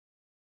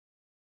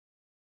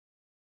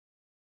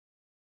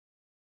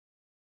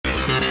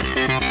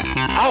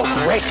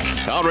Outrage.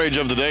 Outrage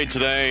of the day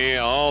today.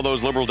 All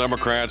those liberal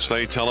Democrats,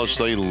 they tell us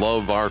they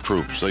love our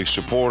troops. They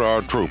support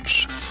our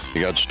troops.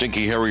 You got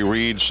Stinky Harry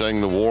Reid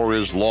saying the war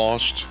is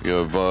lost.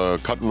 You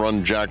have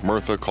cut-and-run Jack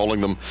Murtha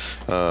calling them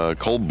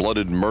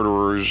cold-blooded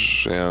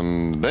murderers.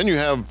 And then you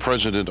have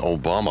President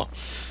Obama.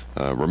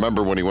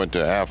 Remember when he went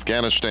to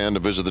Afghanistan to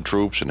visit the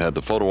troops and had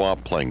the photo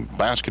op playing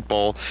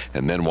basketball,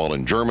 and then while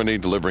in Germany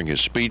delivering his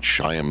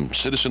speech, "I am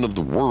citizen of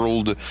the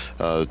world,"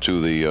 to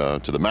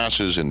the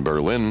masses in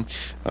Berlin,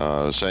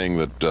 saying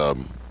that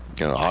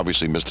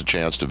obviously missed a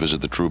chance to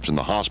visit the troops in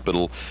the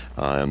hospital,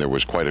 and there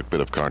was quite a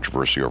bit of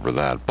controversy over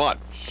that. But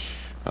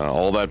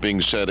all that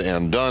being said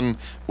and done,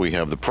 we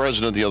have the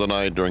president the other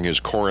night during his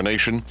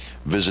coronation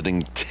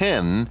visiting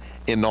 10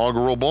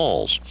 inaugural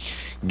balls.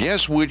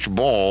 Guess which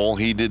ball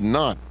he did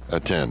not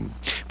attend?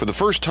 For the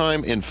first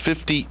time in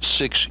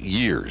 56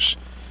 years,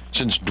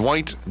 since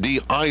Dwight D.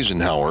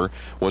 Eisenhower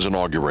was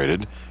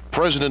inaugurated,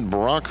 President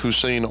Barack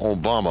Hussein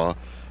Obama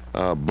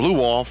blew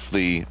off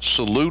the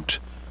Salute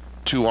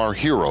to Our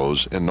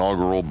Heroes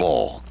inaugural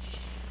ball.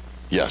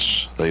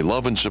 Yes, they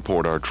love and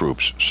support our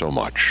troops so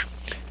much.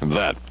 And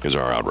that is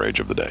our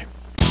outrage of the day.